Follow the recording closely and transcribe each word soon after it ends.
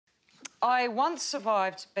I once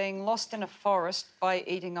survived being lost in a forest by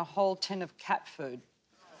eating a whole tin of cat food.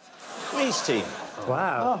 Lee's team.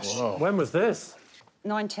 Wow. Whoa. When was this?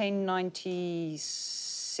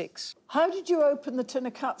 1996. How did you open the tin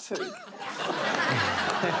of cat food?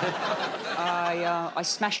 I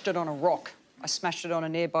smashed it on a rock. I smashed it on a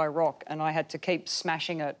nearby rock, and I had to keep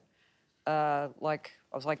smashing it like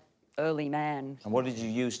I was like early man. And what did you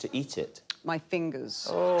use to eat it? My fingers.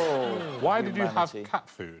 Oh, Why did you have cat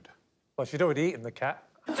food? Well, she'd already eaten the cat.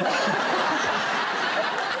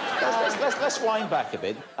 Let's wind back a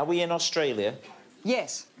bit. Are we in Australia?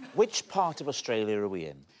 Yes. Which part of Australia are we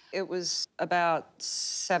in? It was about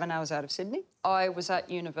 7 hours out of Sydney. I was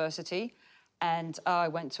at university and I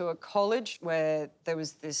went to a college where there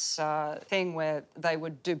was this thing where they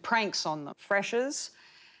would do pranks on the freshers,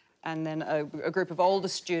 and then a group of older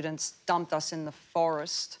students dumped us in the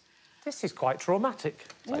forest. This is quite traumatic.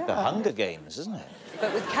 It's like the Hunger Games, isn't it?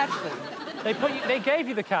 But with cat food. They gave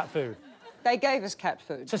you the cat food? They gave us cat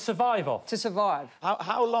food. To survive off? To survive.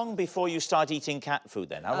 How long before you start eating cat food,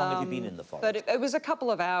 then? How long have you been in the forest? But it was a couple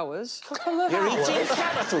of hours. You're eating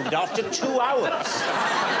cat food after 2 hours?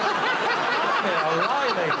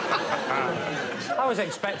 I was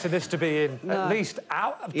expecting this to be in at least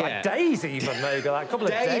like days even, maybe, like a couple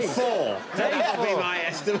of days. Day 4. That'd be my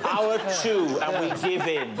estimate. Hour 2, and we give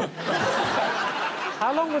in.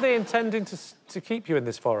 How long were they intending to keep you in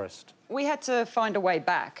this forest? We had to find a way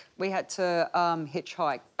back. We had to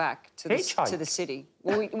hitchhike back to the city.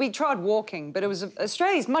 Well, we tried walking, but it was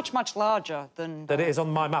Australia's much, much larger than... Than it is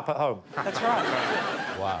on my map at home. That's right.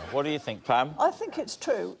 Wow. What do you think, Pam? I think it's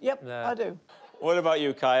true. Yep, I do. What about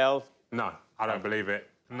you, Kyle? No, I don't believe it.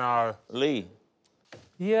 No. Lee?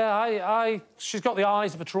 Yeah, she's got the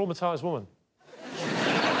eyes of a traumatised woman.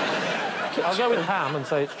 I'll go with Pam and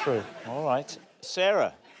say it's true. All right.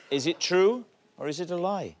 Sarah, is it true or is it a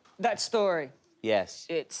lie? That story. Yes.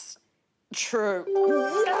 It's true.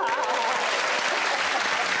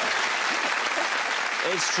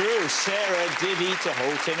 It's true. Sarah did eat a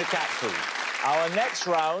whole tin of cat food. Our next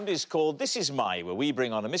round is called This Is My, where we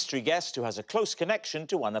bring on a mystery guest who has a close connection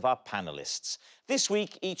to one of our panellists. This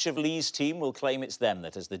week, each of Lee's team will claim it's them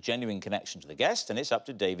that has the genuine connection to the guest, and it's up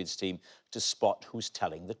to David's team to spot who's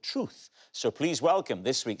telling the truth. So please welcome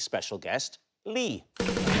this week's special guest, Lee.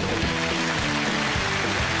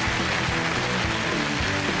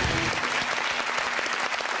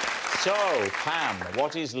 So, Pam,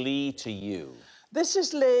 what is Lee to you? This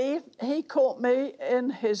is Lee. He caught me in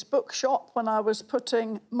his bookshop when I was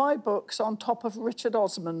putting my books on top of Richard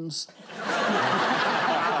Osman's.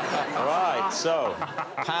 Right, so,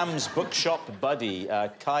 Pam's bookshop buddy,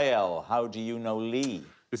 Kyle, how do you know Lee?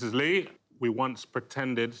 This is Lee. We once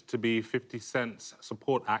pretended to be 50 Cent's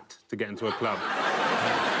support act to get into a club.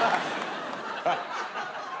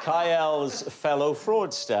 Kyle's fellow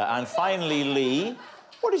fraudster. And finally, Lee,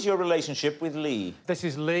 what is your relationship with Lee? This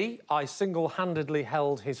is Lee. I single-handedly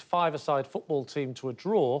held his five-a-side football team to a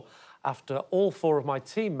draw after all 4 of my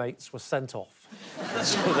teammates were sent off.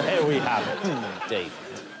 So there we have it. David.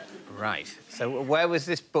 Right. So where was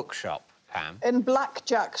this bookshop, Pam? In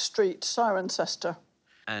Blackjack Street, Cirencester.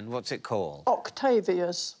 And what's it called?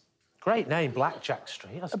 Octavia's. Great name, Blackjack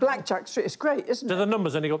Street. That's Blackjack Street is great, isn't Do it? the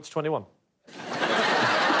numbers only go up to 21?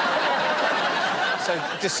 So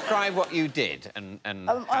describe what you did and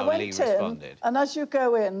how Lee responded. And as you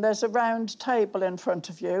go in, there's a round table in front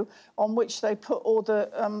of you on which they put all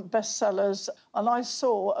the bestsellers. And I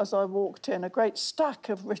saw, as I walked in, a great stack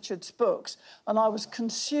of Richard's books, and I was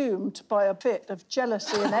consumed by a bit of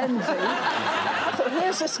jealousy and envy. I thought,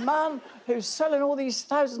 here's this man who's selling all these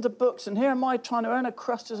thousands of books, and here am I trying to earn a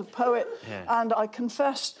crust as a poet. And I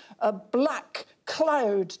confess, a black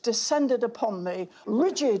cloud descended upon me,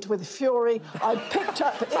 rigid with fury. I picked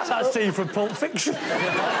up... That's that scene from Pulp Fiction.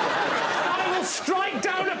 I will strike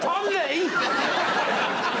down upon thee!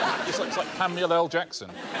 It's like Samuel L. Jackson.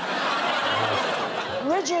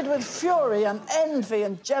 Rigid with fury and envy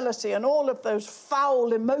and jealousy and all of those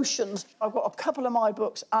foul emotions. I've got a couple of my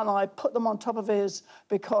books and I put them on top of his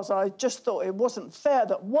because I just thought it wasn't fair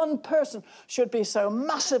that one person should be so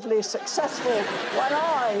massively successful when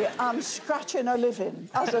I am scratching a living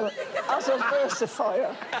as a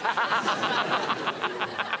versifier.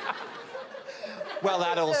 Well,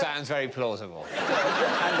 that all sounds very plausible.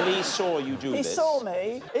 And Lee saw you do this. He saw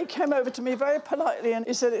me. He came over to me very politely and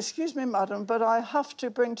he said, "Excuse me, madam, but I have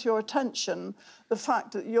to bring to your attention the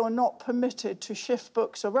fact that you're not permitted to shift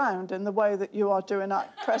books around in the way that you are doing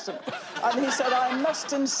at present." And he said, "I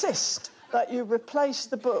must insist that you replace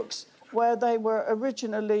the books where they were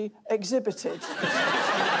originally exhibited."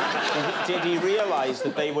 Did he realise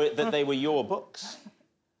that they were your books?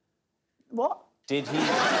 What? Did he...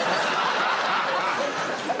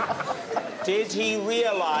 Did he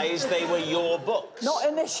realise they were your books? Not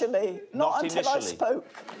initially. Not until I spoke.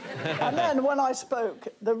 And then when I spoke,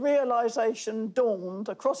 the realisation dawned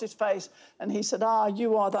across his face and he said, "Ah,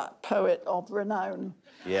 you are that poet of renown."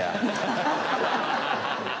 Yeah.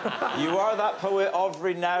 You are that poet of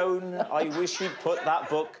renown. I wish you'd put that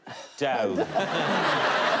book down. Wow.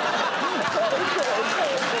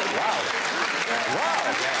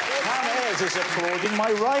 Ayres is applauding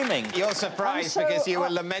my rhyming. You're surprised because you were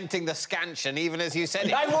lamenting the scansion even as you said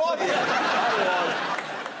it. I was.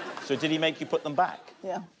 So did he make you put them back?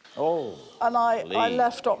 Yeah. Oh. And I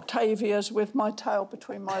left Octavia's with my tail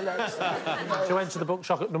between my legs. She went to the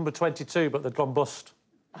bookshop at number 22, but they'd gone bust.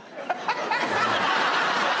 Are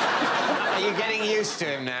you getting used to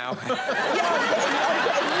him now? Yeah, I'm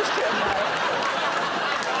getting used to him now.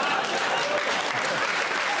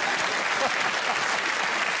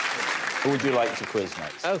 Who would you like to quiz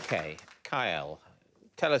next? OK, Kyle,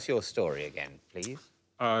 tell us your story again, please.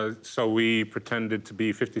 So we pretended to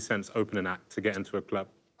be 50 Cent's opening act to get into a club.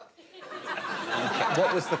 OK,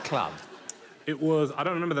 what was the club? It was... I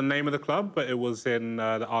don't remember the name of the club, but it was in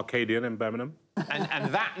the Arcadian in Birmingham.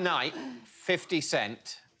 And that night, 50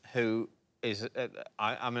 Cent, who is...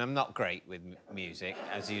 I mean, I'm not great with music,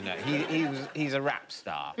 as you know. He's a rap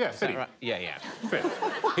star. Yeah, is that right? Yeah.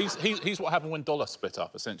 He's what happened when Dollar split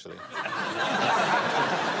up, essentially.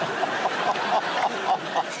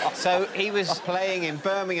 So he was playing in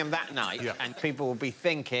Birmingham that night, and people will be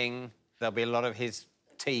thinking there'll be a lot of his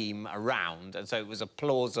team around, and so it was a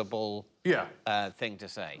plausible thing to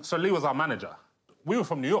say. So Lee was our manager. We were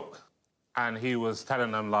from New York, and he was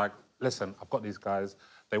telling them, like, listen, I've got these guys.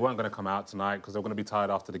 They weren't going to come out tonight because they're going to be tired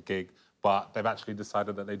after the gig, but they've actually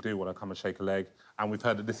decided that they do want to come and shake a leg, and we've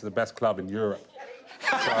heard that this is the best club in Europe.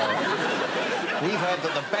 So... We've heard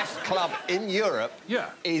that the best club in Europe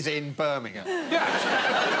is in Birmingham.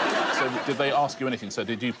 Yeah. So did they ask you anything? So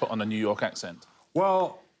did you put on a New York accent?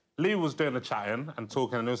 Well, Lee was doing the chatting and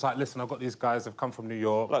talking, and it was like, listen, I've got these guys who've come from New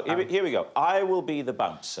York. Look, here we go. I will be the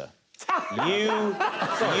bouncer. you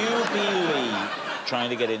be Lee trying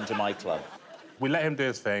to get into my club. We let him do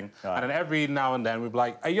his thing, and then every now and then we'd be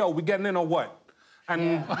like, hey, yo, we getting in or what?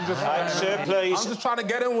 And just like, sir, please. I'm just trying to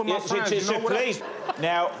get in with my friends. Sir, please.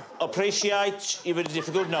 Now, appreciate you've had a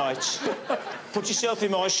difficult night. Put yourself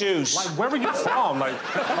in my shoes. Like, where are you from? Like,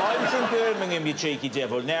 I'm from Birmingham, you cheeky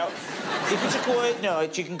devil. Now, if it's a quiet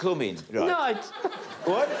night, you can come in. Right. Night.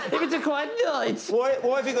 What? If it's a quiet night. Why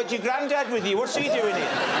have you got your granddad with you? What's he doing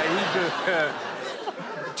here?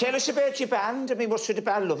 Tell us about your band. I mean, what sort of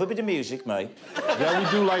band? Love a bit of music, mate. Yeah, we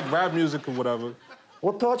do, like, rap music or whatever.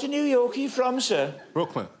 What part of New York are you from, sir?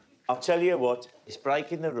 Brooklyn. I'll tell you what, it's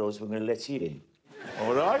breaking the rules. We're going to let you in.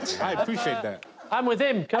 All right? I appreciate that. I'm with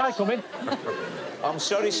him. Can I come in? I'm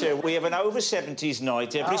sorry, sir. We have an over-70s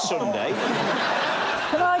night every Sunday.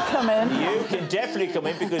 Can I come in? You can definitely come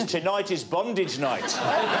in because tonight is bondage night.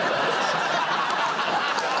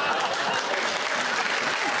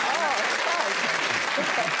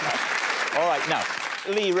 All right, now,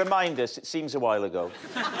 Lee, remind us, it seems a while ago.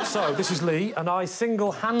 So, this is Lee, and I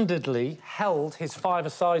single-handedly held his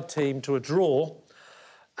five-a-side team to a draw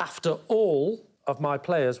after all of my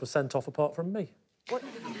players were sent off apart from me.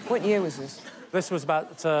 What year was this? This was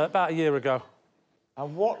about a year ago.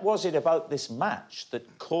 And what was it about this match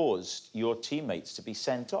that caused your teammates to be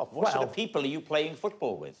sent off? What sort of people are you playing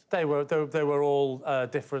football with? They were all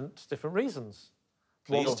different reasons.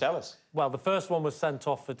 Please tell us. Well, the first one was sent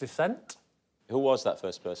off for dissent. Who was that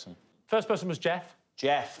first person? First person was Jeff.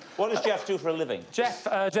 Jeff. What does Jeff do for a living? Jeff.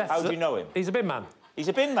 How do you know him? He's a bin man. He's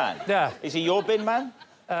a bin man? Yeah. Is he your bin man?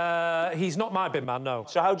 He's not my bin man, no.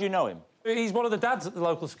 So how do you know him? He's one of the dads at the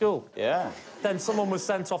local school. Yeah. Then someone was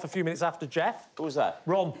sent off a few minutes after Jeff. Who was that?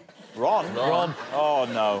 Ron. Ron? Ron. Oh,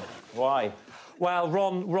 no. Why? Well,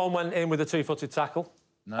 Ron went in with a two-footed tackle.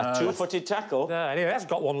 No. A two-footed tackle? Yeah, and he has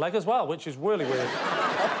got one leg as well, which is really weird.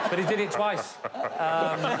 But he did it twice.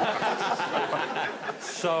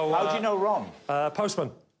 So... How do you know Ron?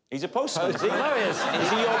 Postman. He's a postman, is he? No, he is. Is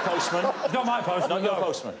he your postman? Not my postman, Not your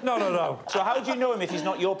postman? No. So how do you know him if he's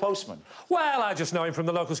not your postman? Well, I just know him from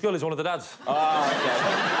the local school. He's one of the dads. Ah, OK.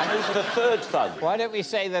 And who's the third thug? Why don't we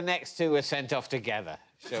say the next two were sent off together,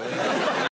 shall we?